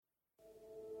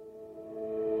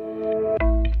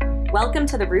Welcome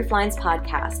to the Rooflines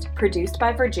podcast, produced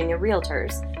by Virginia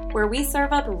Realtors, where we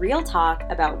serve up real talk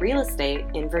about real estate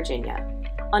in Virginia.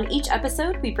 On each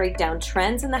episode, we break down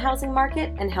trends in the housing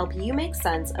market and help you make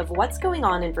sense of what's going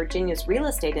on in Virginia's real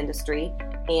estate industry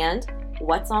and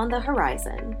what's on the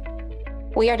horizon.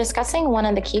 We are discussing one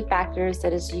of the key factors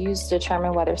that is used to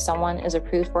determine whether someone is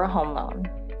approved for a home loan,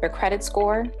 their credit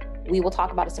score. We will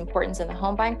talk about its importance in the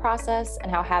home buying process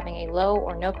and how having a low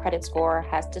or no credit score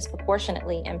has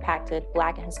disproportionately impacted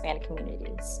Black and Hispanic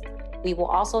communities. We will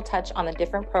also touch on the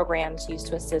different programs used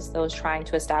to assist those trying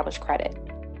to establish credit.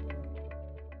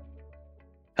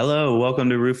 Hello,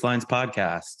 welcome to Rooflines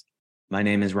Podcast. My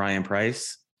name is Ryan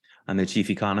Price. I'm the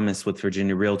Chief Economist with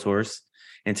Virginia Realtors.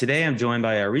 And today I'm joined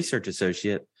by our research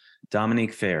associate,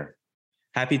 Dominique Fair.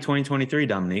 Happy 2023,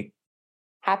 Dominique.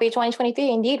 Happy 2023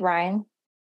 indeed, Ryan.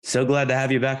 So glad to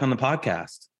have you back on the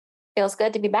podcast. Feels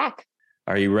good to be back.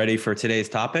 Are you ready for today's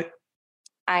topic?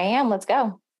 I am. Let's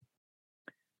go.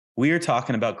 We are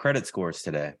talking about credit scores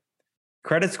today.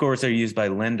 Credit scores are used by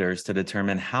lenders to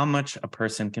determine how much a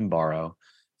person can borrow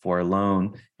for a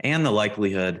loan and the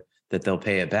likelihood that they'll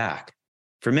pay it back.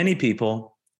 For many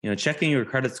people, checking your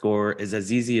credit score is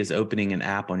as easy as opening an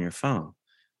app on your phone,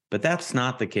 but that's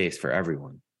not the case for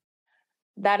everyone.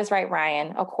 That is right,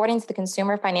 Ryan. According to the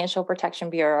Consumer Financial Protection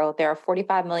Bureau, there are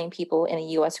 45 million people in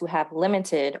the U.S. who have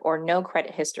limited or no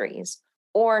credit histories,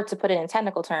 or to put it in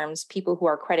technical terms, people who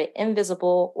are credit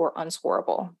invisible or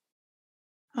unscorable.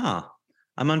 I'm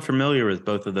unfamiliar with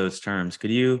both of those terms.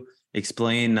 Could you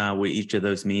explain what each of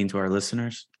those mean to our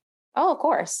listeners? Oh, of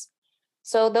course.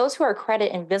 So those who are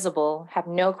credit invisible have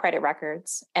no credit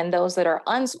records, and those that are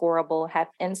unscorable have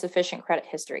insufficient credit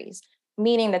histories,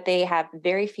 meaning that they have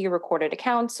very few recorded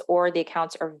accounts or the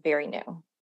accounts are very new.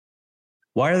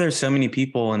 Why are there so many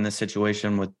people in this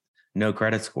situation with no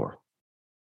credit score?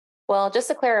 Well, just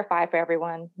to clarify for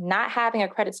everyone, not having a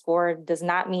credit score does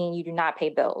not mean you do not pay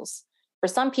bills. For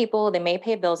some people, they may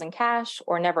pay bills in cash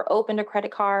or never opened a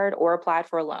credit card or applied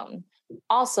for a loan.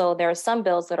 Also, there are some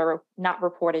bills that are not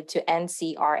reported to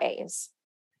NCRAs.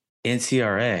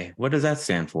 NCRA, what does that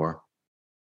stand for?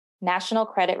 National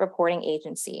Credit Reporting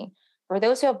Agency. For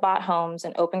those who have bought homes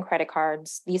and opened credit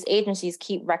cards, these agencies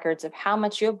keep records of how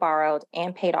much you have borrowed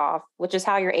and paid off, which is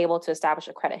how you're able to establish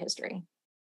a credit history.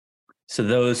 So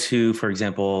those who, for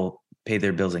example, pay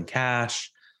their bills in cash,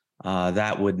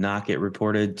 that would not get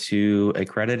reported to a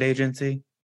credit agency?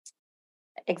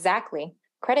 Exactly.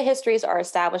 Credit histories are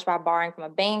established by borrowing from a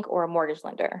bank or a mortgage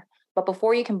lender. But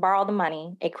before you can borrow the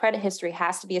money, a credit history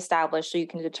has to be established so you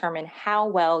can determine how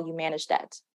well you manage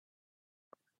debt.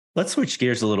 Let's switch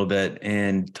gears a little bit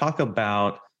and talk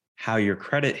about how your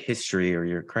credit history or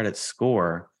your credit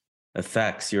score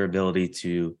affects your ability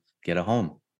to get a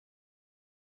home.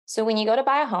 So when you go to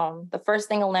buy a home, the first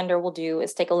thing a lender will do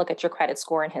is take a look at your credit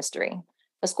score and history.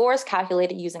 The score is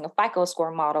calculated using a FICO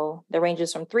score model that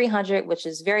ranges from 300, which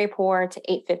is very poor, to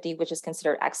 850, which is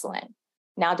considered excellent.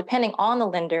 Now, depending on the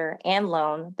lender and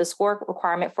loan, the score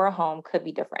requirement for a home could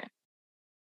be different.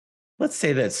 Let's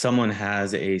say that someone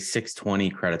has a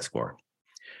 620 credit score,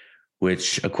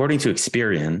 which according to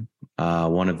Experian,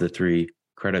 one of the three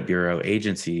credit bureau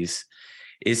agencies,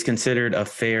 is considered a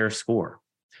fair score.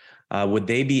 Would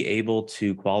they be able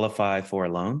to qualify for a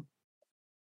loan?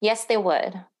 Yes, they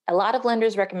would. A lot of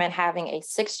lenders recommend having a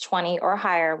 620 or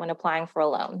higher when applying for a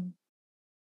loan.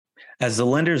 As the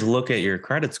lenders look at your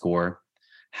credit score,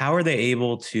 how are they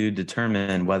able to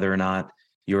determine whether or not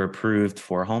you're approved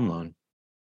for a home loan?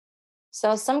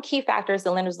 So some key factors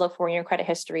the lenders look for in your credit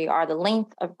history are the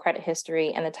length of credit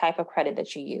history and the type of credit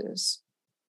that you use.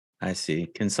 I see.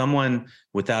 Can someone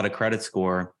without a credit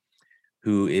score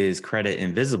who is credit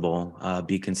invisible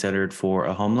be considered for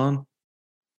a home loan?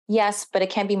 Yes, but it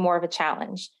can be more of a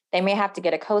challenge. They may have to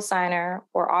get a cosigner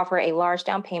or offer a large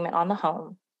down payment on the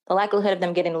home. The likelihood of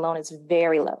them getting a loan is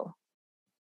very low.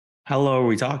 How low are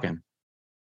we talking?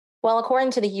 Well, according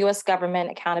to the U.S.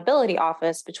 Government Accountability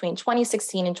Office, between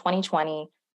 2016 and 2020,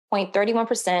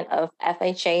 0.31% of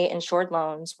FHA-insured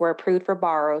loans were approved for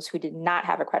borrowers who did not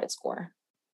have a credit score.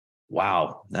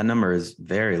 Wow, that number is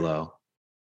very low.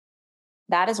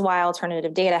 That is why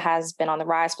alternative data has been on the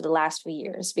rise for the last few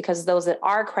years, because those that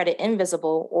are credit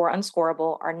invisible or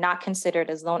unscorable are not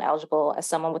considered as loan eligible as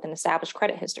someone with an established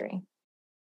credit history.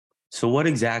 So what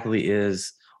exactly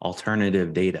is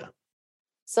alternative data?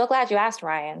 So glad you asked,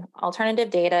 Ryan. Alternative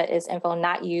data is info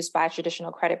not used by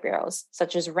traditional credit bureaus,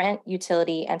 such as rent,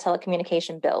 utility, and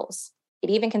telecommunication bills. It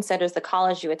even considers the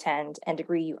college you attend and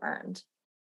degree you earned.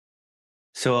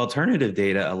 So alternative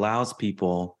data allows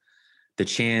people the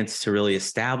chance to really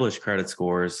establish credit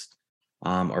scores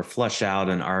or flush out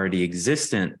an already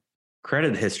existent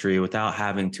credit history without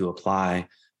having to apply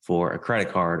for a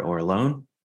credit card or a loan?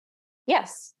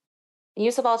 Yes. The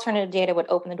use of alternative data would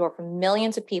open the door for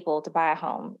millions of people to buy a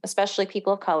home, especially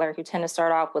people of color who tend to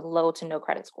start off with low to no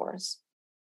credit scores.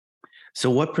 So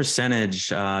what percentage,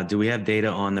 do we have data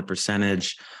on the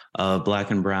percentage of Black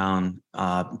and brown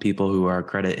people who are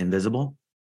credit invisible?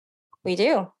 We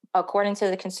do. According to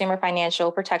the Consumer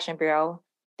Financial Protection Bureau,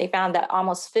 they found that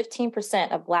almost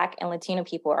 15% of Black and Latino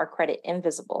people are credit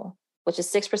invisible, which is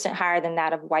 6% higher than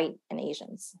that of white and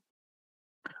Asians.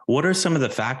 What are some of the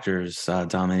factors,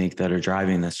 Dominique, that are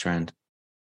driving this trend?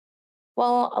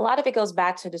 Well, a lot of it goes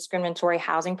back to discriminatory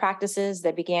housing practices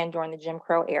that began during the Jim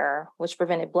Crow era, which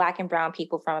prevented Black and brown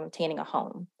people from obtaining a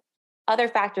home. Other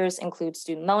factors include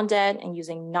student loan debt and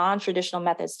using non-traditional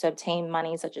methods to obtain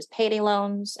money, such as payday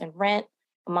loans and rent,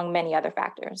 among many other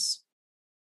factors.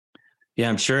 Yeah,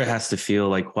 I'm sure it has to feel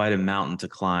like quite a mountain to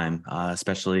climb,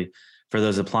 especially for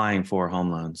those applying for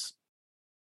home loans.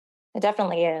 It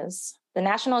definitely is. The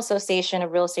National Association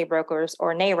of Real Estate Brokers,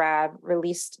 or NAREB,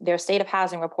 released their State of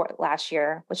Housing report last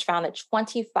year, which found that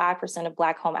 25% of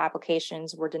Black home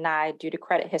applications were denied due to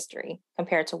credit history,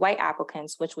 compared to white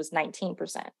applicants, which was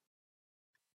 19%.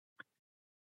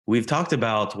 We've talked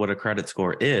about what a credit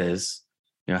score is,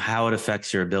 how it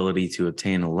affects your ability to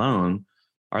obtain a loan.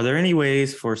 Are there any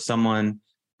ways for someone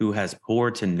who has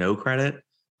poor to no credit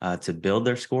to build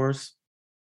their scores?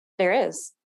 There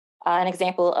is. An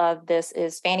example of this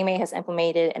is Fannie Mae has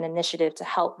implemented an initiative to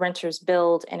help renters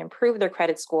build and improve their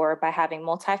credit score by having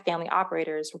multifamily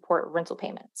operators report rental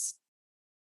payments.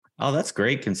 Oh, that's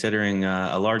great, considering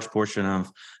a large portion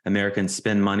of Americans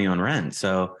spend money on rent.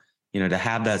 So, to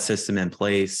have that system in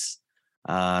place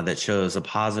that shows a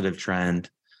positive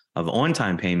trend of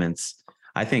on-time payments,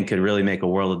 I think could really make a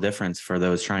world of difference for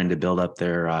those trying to build up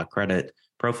their credit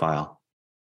profile.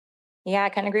 Yeah, I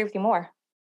couldn't agree with you more.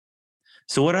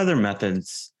 So what other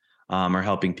methods are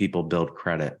helping people build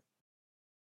credit?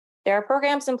 There are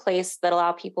programs in place that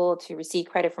allow people to receive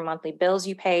credit for monthly bills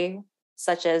you pay,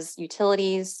 such as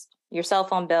utilities, your cell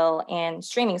phone bill, and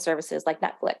streaming services like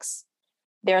Netflix.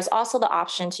 There's also the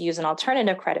option to use an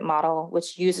alternative credit model,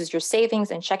 which uses your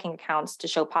savings and checking accounts to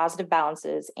show positive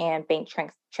balances and bank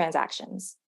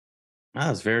transactions. Oh,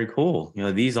 that's very cool.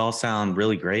 These all sound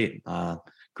really great,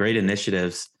 great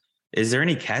initiatives. Is there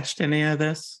any catch to any of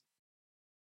this?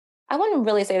 I wouldn't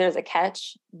really say there's a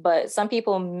catch, but some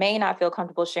people may not feel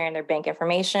comfortable sharing their bank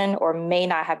information or may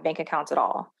not have bank accounts at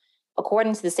all.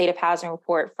 According to the State of Housing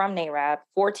report from NAREB,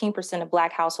 14% of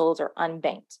Black households are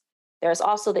unbanked. There's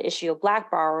also the issue of Black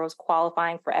borrowers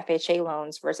qualifying for FHA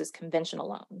loans versus conventional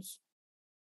loans.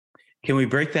 Can we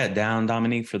break that down,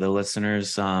 Dominique, for the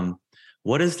listeners?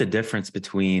 What is the difference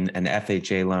between an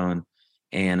FHA loan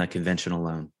and a conventional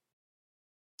loan?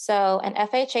 So an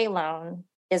FHA loan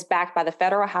is backed by the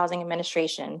Federal Housing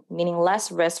Administration, meaning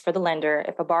less risk for the lender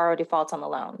if a borrower defaults on the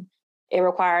loan. It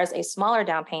requires a smaller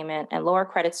down payment and lower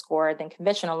credit score than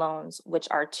conventional loans, which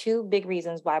are two big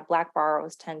reasons why Black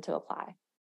borrowers tend to apply.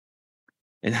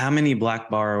 And how many Black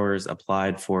borrowers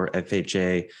applied for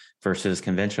FHA versus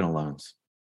conventional loans?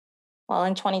 Well,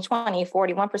 in 2020,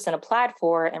 41% applied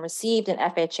for and received an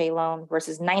FHA loan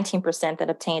versus 19% that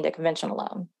obtained a conventional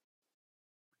loan.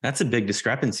 That's a big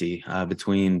discrepancy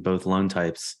between both loan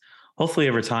types. Hopefully,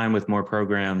 over time, with more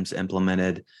programs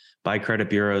implemented by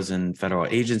credit bureaus and federal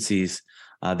agencies,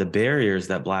 the barriers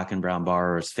that Black and brown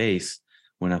borrowers face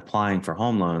when applying for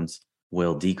home loans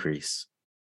will decrease.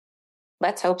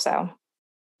 Let's hope so.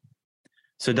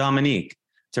 So, Dominique,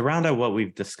 to round out what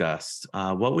we've discussed,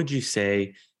 what would you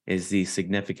say is the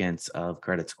significance of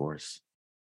credit scores?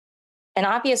 An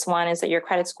obvious one is that your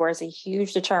credit score is a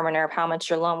huge determiner of how much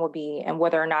your loan will be and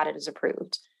whether or not it is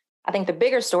approved. I think the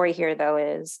bigger story here, though,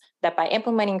 is that by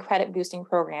implementing credit boosting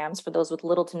programs for those with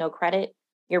little to no credit,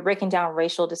 you're breaking down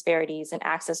racial disparities in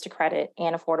access to credit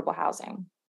and affordable housing.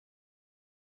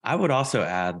 I would also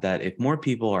add that if more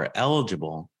people are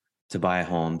eligible to buy a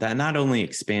home, that not only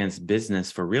expands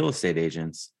business for real estate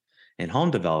agents and home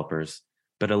developers,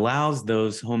 but allows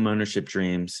those home ownership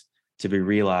dreams to be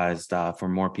realized for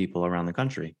more people around the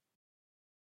country.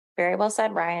 Very well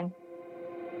said, Ryan.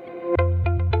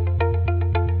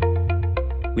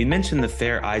 We mentioned the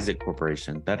Fair Isaac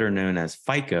Corporation, better known as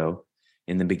FICO,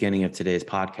 in the beginning of today's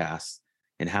podcast,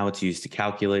 and how it's used to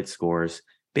calculate scores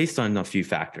based on a few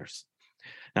factors.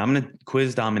 Now, I'm going to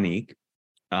quiz Dominique.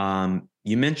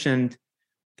 You mentioned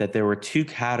that there were two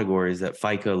categories that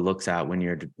FICO looks at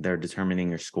when they're determining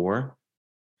your score.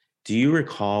 Do you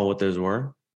recall what those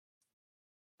were?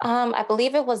 I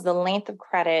believe it was the length of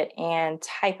credit and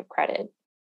type of credit.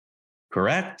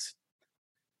 Correct.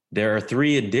 There are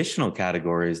 3 additional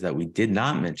categories that we did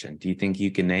not mention. Do you think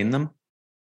you can name them?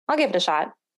 I'll give it a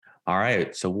shot. All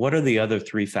right. So what are the other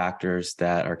 3 factors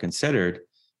that are considered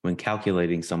when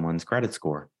calculating someone's credit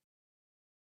score?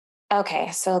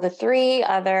 Okay, so the 3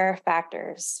 other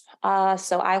factors.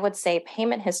 So I would say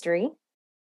payment history,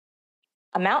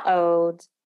 amount owed,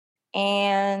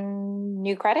 and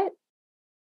new credit.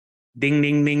 Ding,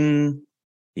 ding, ding.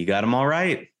 You got them all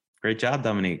right. Great job,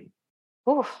 Dominique.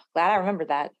 Ooh, glad I remembered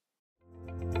that.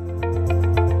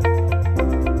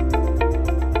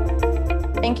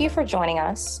 Thank you for joining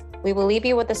us. We will leave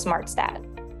you with a smart stat.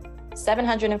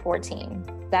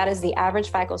 714. That is the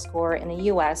average FICO score in the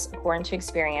U.S. according to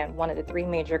Experian, one of the 3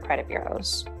 major credit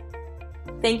bureaus.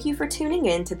 Thank you for tuning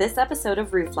in to this episode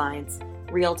of Rooflines,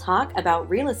 real talk about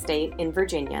real estate in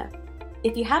Virginia.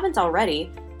 If you haven't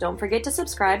already, don't forget to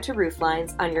subscribe to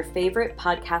Rooflines on your favorite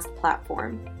podcast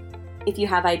platform. If you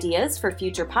have ideas for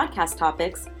future podcast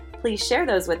topics, please share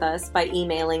those with us by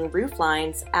emailing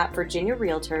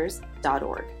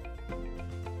rooflines@virginiarealtors.org.